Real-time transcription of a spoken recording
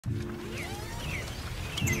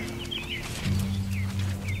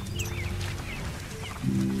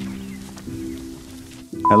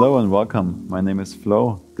Hello and welcome. My name is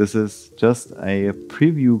Flo. This is just a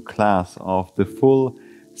preview class of the full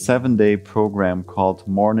 7-day program called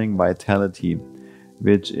Morning Vitality,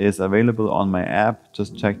 which is available on my app.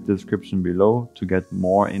 Just check the description below to get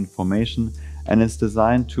more information. And it's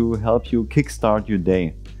designed to help you kickstart your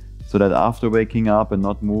day so that after waking up and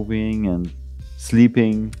not moving and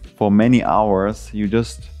sleeping for many hours, you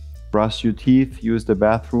just brush your teeth, use the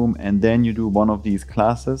bathroom, and then you do one of these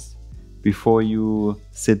classes before you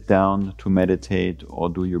sit down to meditate or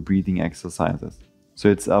do your breathing exercises.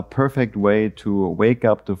 So it's a perfect way to wake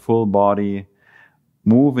up the full body,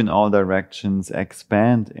 move in all directions,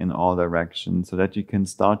 expand in all directions so that you can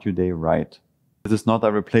start your day right. This is not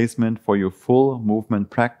a replacement for your full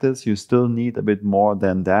movement practice. You still need a bit more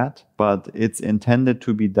than that, but it's intended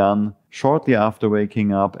to be done shortly after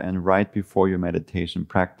waking up and right before your meditation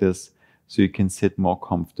practice so you can sit more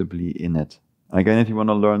comfortably in it. Again, if you want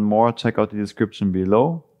to learn more, check out the description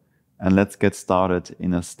below and let's get started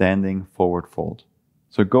in a standing forward fold.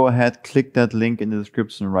 So go ahead, click that link in the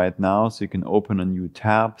description right now so you can open a new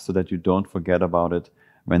tab so that you don't forget about it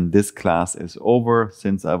when this class is over,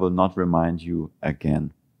 since I will not remind you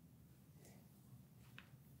again.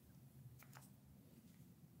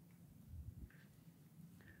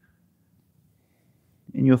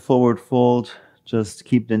 In your forward fold, just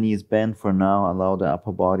keep the knees bent for now. Allow the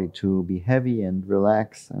upper body to be heavy and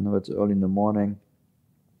relax. I know it's early in the morning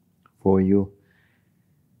for you.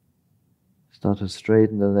 Start to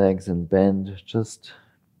straighten the legs and bend. Just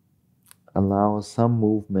allow some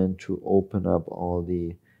movement to open up all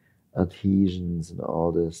the adhesions and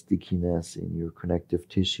all the stickiness in your connective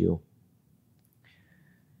tissue.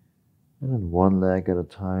 And then one leg at a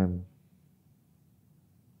time.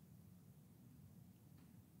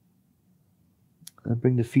 And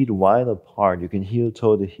bring the feet wide apart. You can heel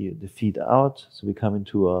toe the feet out. So we come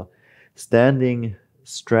into a standing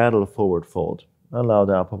straddle forward fold. Allow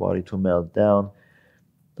the upper body to melt down.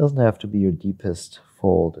 Doesn't have to be your deepest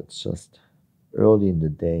fold. It's just early in the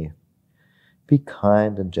day. Be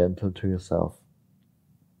kind and gentle to yourself.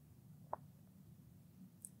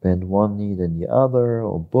 Bend one knee then the other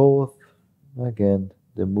or both. Again,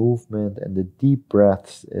 the movement and the deep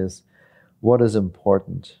breaths is what is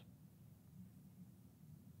important.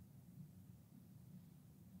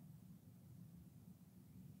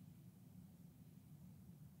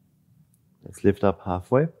 Let's lift up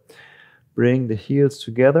halfway. Bring the heels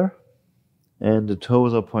together and the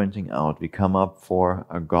toes are pointing out. We come up for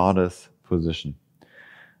a goddess position.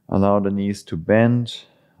 Allow the knees to bend,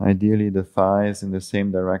 ideally the thighs in the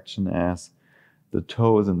same direction as the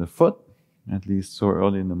toes and the foot, at least so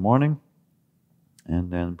early in the morning.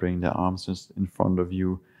 And then bring the arms just in front of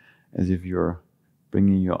you as if you're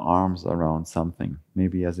bringing your arms around something,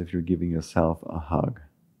 maybe as if you're giving yourself a hug.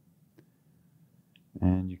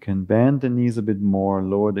 And you can bend the knees a bit more,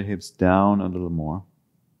 lower the hips down a little more.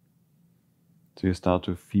 So you start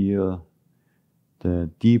to feel the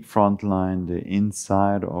deep front line, the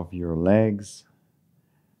inside of your legs,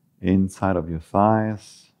 inside of your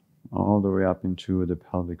thighs, all the way up into the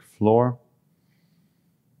pelvic floor.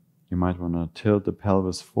 You might want to tilt the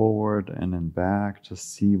pelvis forward and then back,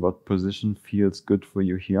 just see what position feels good for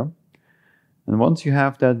you here. And once you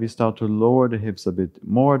have that, we start to lower the hips a bit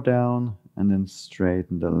more down and then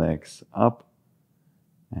straighten the legs up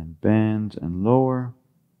and bend and lower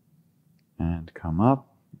and come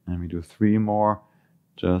up. And we do 3 more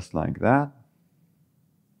just like that.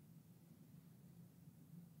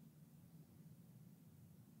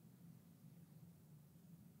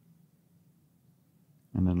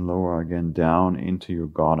 And then lower again down into your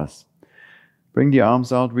goddess. Bring the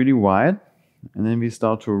arms out really wide and then we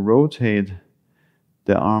start to rotate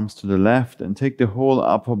the arms to the left and take the whole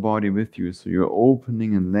upper body with you. So you're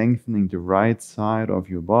opening and lengthening the right side of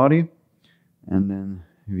your body. And then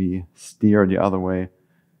we steer the other way,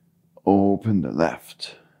 open the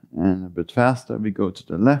left. And a bit faster, we go to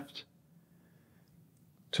the left,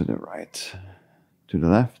 to the right, to the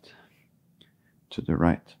left, to the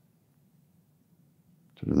right,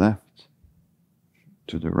 to the left,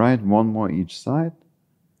 to the right. One more each side,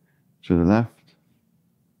 to the left,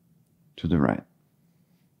 to the right.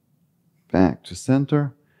 Back to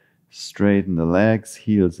center, straighten the legs,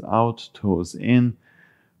 heels out, toes in,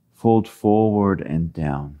 fold forward and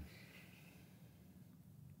down.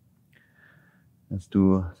 Let's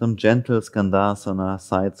do some gentle Skandasana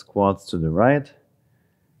side squats to the right,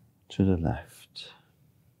 to the left,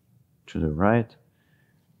 to the right,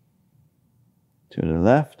 to the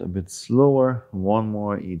left, a bit slower, one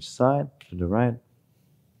more each side, to the right,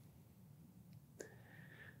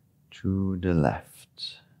 to the left.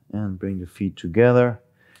 And bring the feet together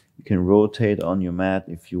You can rotate on your mat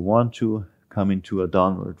if you want to, come into a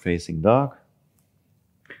downward facing dog.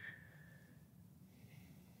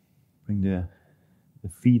 Bring the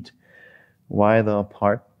feet wider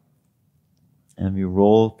apart. And we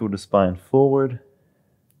roll through the spine forward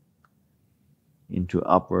into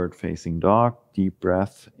upward facing dog. Deep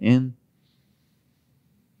breath in.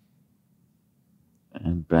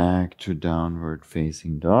 And back to downward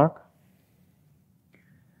facing dog.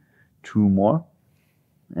 2 more.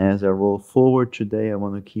 As I roll forward today, I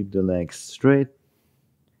want to keep the legs straight,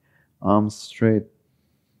 arms straight,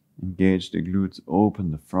 engage the glutes,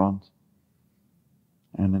 open the front,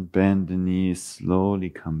 and then bend the knees, slowly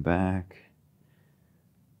come back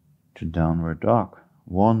to downward dog.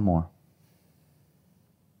 1 more.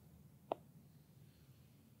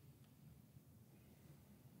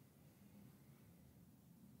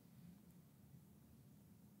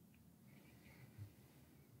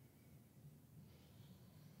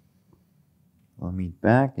 We'll meet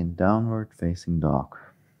back in downward facing dog.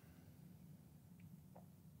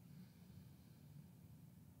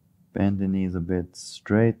 Bend the knees a bit,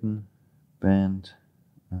 straighten, bend,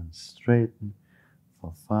 and straighten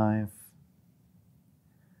for 5,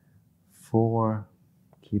 4,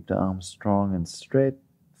 keep the arms strong and straight,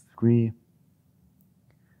 3,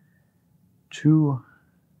 2,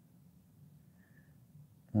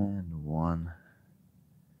 and 1.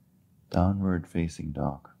 Downward facing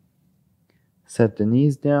dog. Set the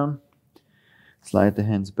knees down, slide the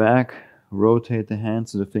hands back, rotate the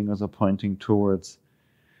hands so the fingers are pointing towards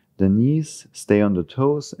the knees, stay on the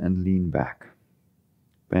toes and lean back.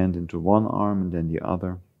 Bend into one arm and then the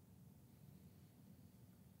other.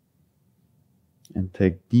 And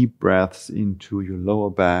take deep breaths into your lower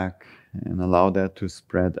back and allow that to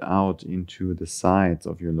spread out into the sides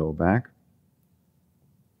of your lower back.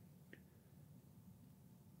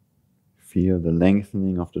 Feel the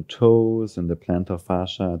lengthening of the toes and the plantar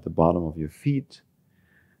fascia at the bottom of your feet.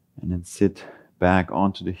 And then sit back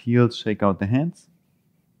onto the heels, shake out the hands.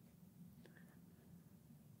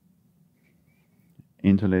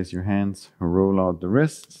 Interlace your hands, roll out the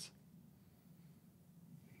wrists.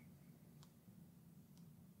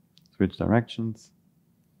 Switch directions.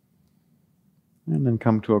 And then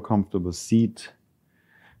come to a comfortable seat.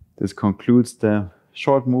 This concludes the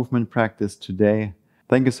short movement practice today.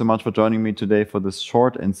 Thank you so much for joining me today for this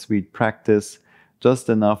short and sweet practice. Just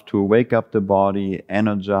enough to wake up the body,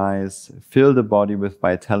 energize, fill the body with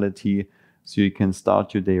vitality so you can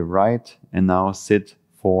start your day right and now sit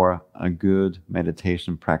for a good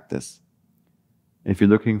meditation practice. If you're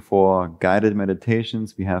looking for guided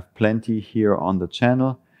meditations, we have plenty here on the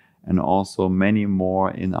channel and also many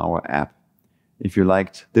more in our app. If you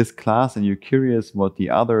liked this class and you're curious what the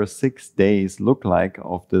other 6 days look like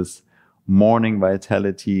of this Morning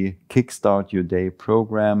Vitality Kickstart Your Day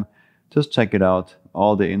program, just check it out.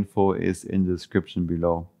 All the info is in the description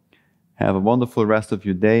below. Have a wonderful rest of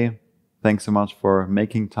your day. Thanks so much for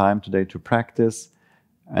making time today to practice.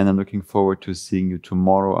 And I'm looking forward to seeing you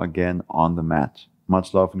tomorrow again on the mat.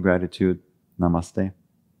 Much love and gratitude. Namaste.